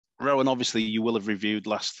Rowan, obviously you will have reviewed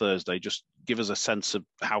last Thursday. Just give us a sense of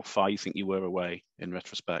how far you think you were away in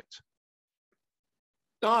retrospect.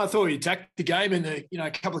 No, I thought we attacked the game in the,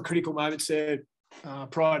 a couple of critical moments there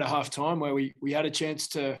prior to half time where we had a chance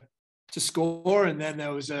to score, and then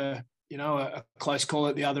there was a close call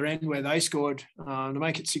at the other end where they scored to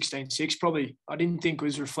make it 16-6. Probably, I didn't think it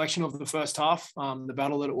was a reflection of the first half, the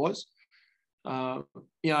battle that it was. At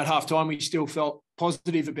half time, we still felt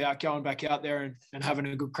positive about going back out there and having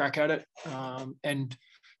a good crack at it.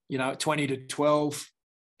 20-12,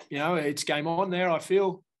 it's game on there, I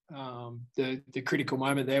feel. The critical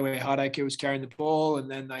moment there where Hardacre was carrying the ball,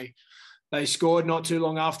 and then they scored not too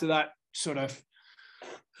long after that, sort of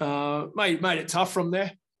made it tough from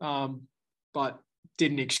there, but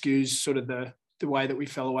didn't excuse sort of the way that we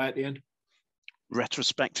fell away at the end.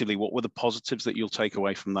 Retrospectively, what were the positives that you'll take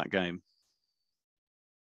away from that game?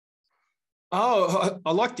 Oh,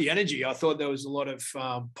 I liked the energy. I thought there was a lot of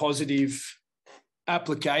positive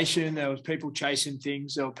application. There was people chasing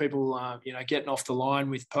things. There were people, getting off the line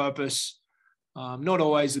with purpose. Not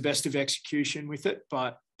always the best of execution with it,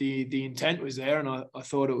 but the intent was there, and I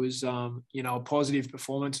thought it was, a positive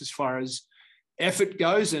performance as far as effort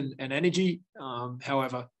goes and energy.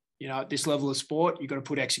 However, at this level of sport, you've got to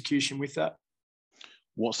put execution with that.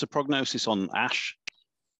 What's the prognosis on Ash?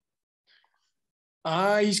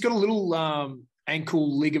 He's got a little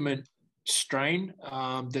ankle ligament strain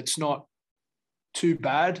that's not too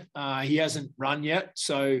bad. He hasn't run yet,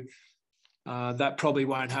 so that probably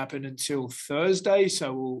won't happen until Thursday.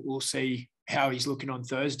 So we'll see how he's looking on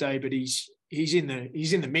Thursday. But he's in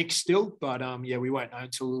the mix still. But we won't know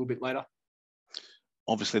until a little bit later.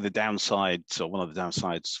 Obviously, the downside, or one of the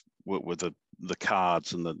downsides, were the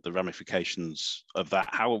cards and the ramifications of that.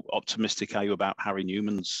 How optimistic are you about Harry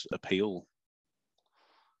Newman's appeal?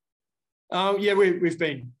 We've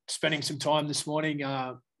been spending some time this morning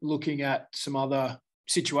looking at some other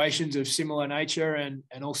situations of similar nature and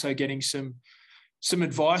also getting some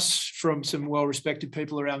advice from some well-respected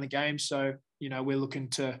people around the game. So, we're looking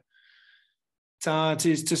to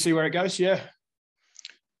see where it goes. Yeah.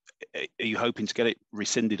 Are you hoping to get it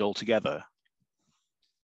rescinded altogether?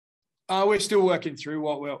 We're still working through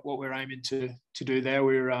what we're aiming to do there.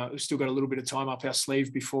 We've still got a little bit of time up our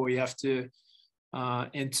sleeve before we have to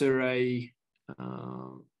enter a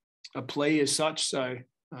plea as such. So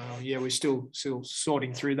we're still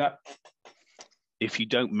sorting through that. If you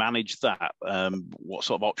don't manage that, what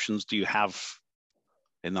sort of options do you have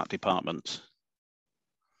in that department?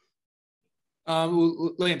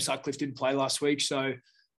 Liam Sutcliffe didn't play last week, so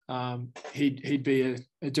he'd be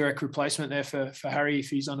a direct replacement there for Harry if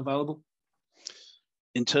he's unavailable.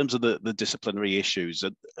 In terms of the disciplinary issues,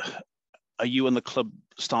 are you and the club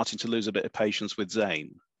starting to lose a bit of patience with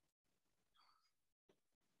Zane?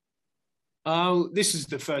 This is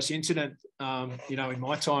the first incident, in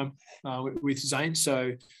my time with Zane,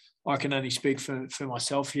 so I can only speak for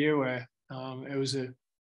myself here, where it was a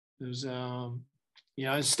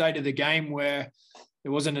state of the game where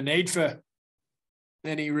there wasn't a need for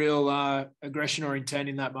any real aggression or intent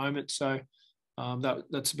in that moment. So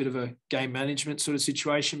that's a bit of a game management sort of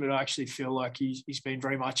situation, but I actually feel like he's been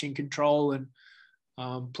very much in control and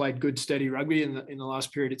played good, steady rugby in the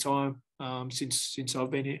last period of time since I've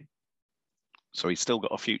been here. So he's still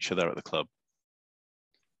got a future there at the club.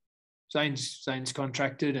 Zane's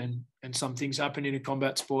contracted, and some things happen in a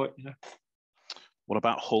combat sport. What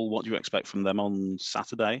about Hull? What do you expect from them on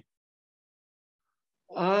Saturday?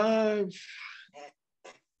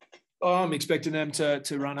 I'm expecting them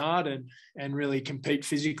to run hard and really compete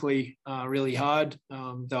physically really hard.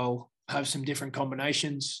 They'll have some different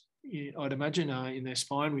combinations, I'd imagine, in their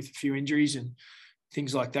spine with a few injuries and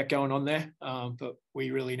things like that going on there. But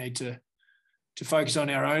we really need to focus on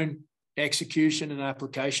our own execution and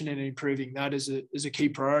application and improving that as a key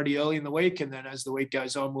priority early in the week. And then as the week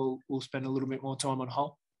goes on, we'll spend a little bit more time on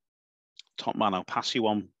Hull. Top man, I'll pass you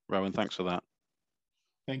on, Rowan. Thanks for that.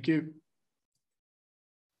 Thank you.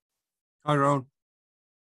 Hi, Rowan.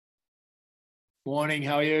 Morning,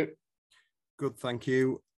 how are you? Good, thank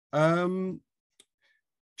you.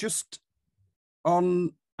 Just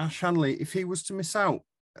on Ash Hanley, if he was to miss out,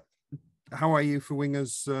 how are you for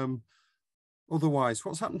wingers otherwise?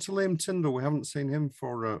 What's happened to Liam Tyndall? We haven't seen him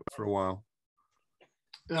for a while.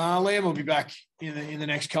 Liam will be back in the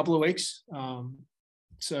next couple of weeks.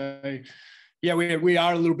 So, yeah, we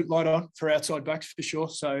are a little bit light on for outside backs for sure.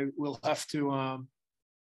 So we'll have to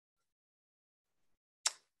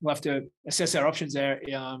assess our options there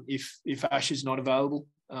if Ash is not available,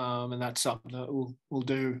 and that's something that we'll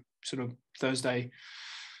do sort of Thursday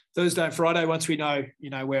and Friday once we know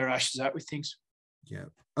where Ash is at with things. Yeah,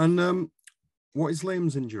 and what is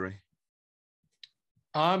Liam's injury?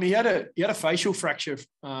 He had a facial fracture.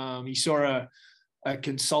 He saw a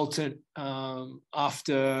consultant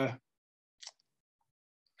after,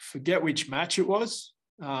 forget which match it was.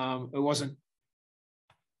 It wasn't.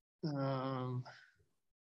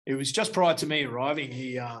 It was just prior to me arriving.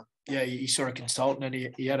 He saw a consultant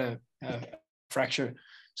and he had a fracture.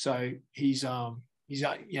 So he's going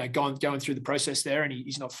through the process there, and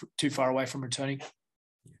he's not too far away from returning.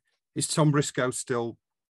 Is Tom Briscoe still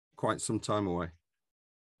quite some time away?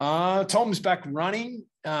 Tom's back running.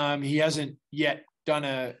 He hasn't yet done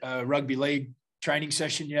a rugby league training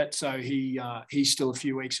session yet, so he's still a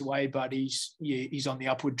few weeks away, but he's on the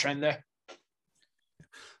upward trend there.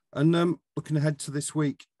 And looking ahead to this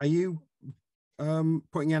week, are you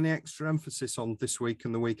putting any extra emphasis on this week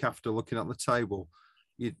and the week after, looking at the table?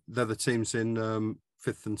 They're the teams in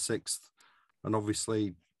 5th and 6th, and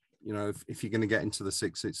obviously, if you're going to get into the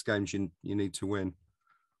 6-6 games, you need to win.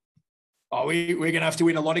 Oh, we're going to have to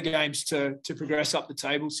win a lot of games to progress up the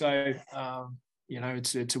table. So,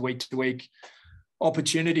 it's a week-to-week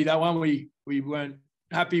opportunity. That one, we weren't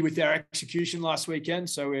happy with our execution last weekend,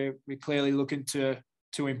 so we're clearly looking to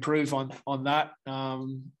improve on that,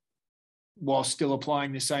 while still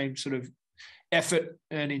applying the same sort of effort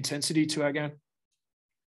and intensity to our game.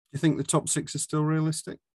 Do you think the top 6 is still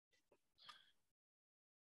realistic?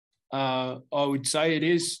 I would say it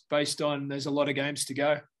is, based on there's a lot of games to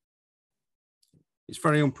go. It's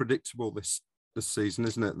very unpredictable this season,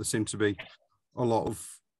 isn't it? There seem to be a lot of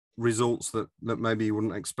results that maybe you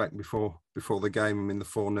wouldn't expect before the game. I mean, the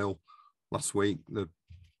 4-0 last week, the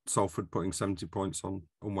Salford putting 70 points on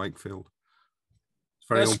Wakefield. It's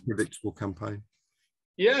a very unpredictable campaign.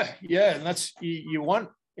 Yeah, and that's you want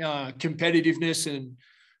competitiveness and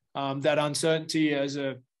that uncertainty as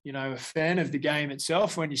a fan of the game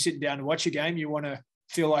itself. When you're sitting down to watch a game, you want to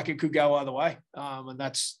feel like it could go either way, and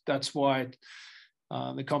that's why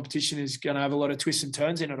the competition is going to have a lot of twists and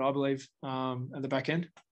turns in it, I believe, at the back end.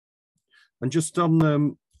 And just on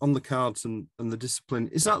the cards and the discipline,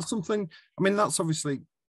 is that something? I mean, that's obviously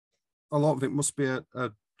a lot of it must be a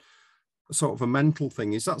sort of a mental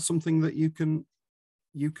thing. Is that something that you can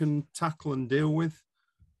tackle and deal with?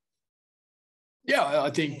 Yeah, I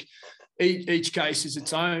think each case is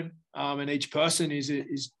its own, and each person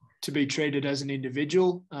is to be treated as an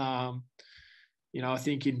individual. I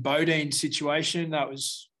think in Bodine's situation, that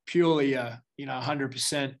was purely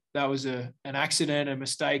 100%. That was an accident, a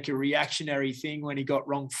mistake, a reactionary thing when he got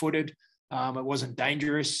wrong-footed. It wasn't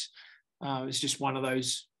dangerous. It was just one of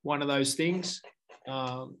those things.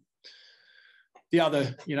 The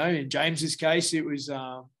other, in James's case, it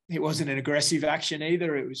wasn't an aggressive action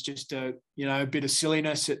either. It was just a bit of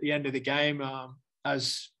silliness at the end of the game,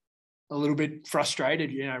 as a little bit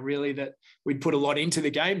frustrated, really, that we'd put a lot into the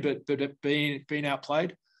game, but it being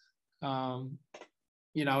outplayed. And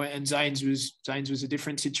Zane's was a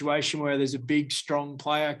different situation where there's a big, strong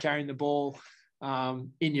player carrying the ball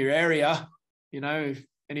in your area. If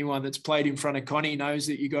anyone that's played in front of Connie knows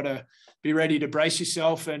that you got to be ready to brace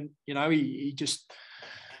yourself. And he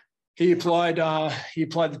applied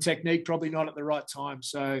the technique probably not at the right time.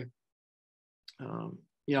 So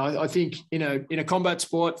I think in a combat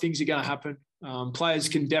sport, things are going to happen. Players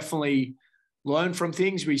can definitely learn from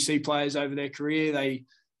things. We see players over their career, they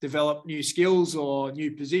develop new skills or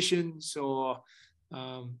new positions, or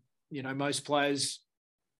most players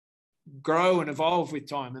grow and evolve with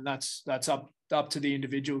time, and that's up to the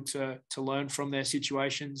individual to learn from their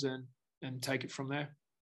situations and take it from there.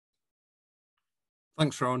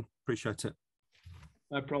 Thanks, Rohan. Appreciate it.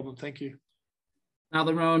 No problem. Thank you. Now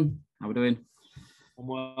then, Rohan, how are we doing? I'm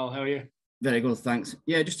well. How are you? Very good, thanks.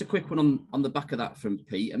 Yeah, just a quick one on the back of that from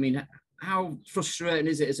Pete. I mean, how frustrating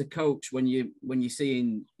is it as a coach when you're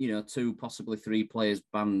seeing 2, possibly 3 players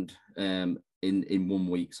banned in 1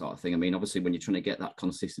 week, sort of thing? I mean, obviously, when you're trying to get that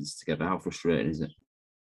consistency together, how frustrating is it?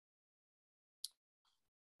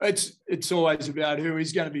 It's always about who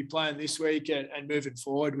is going to be playing this week and moving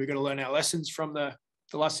forward. We've got to learn our lessons from the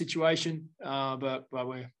last situation, but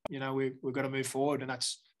we've got to move forward, and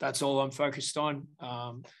that's all I'm focused on.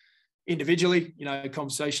 Individually,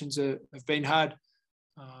 conversations have been had,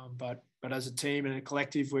 but as a team and a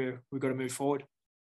collective, we've got to move forward.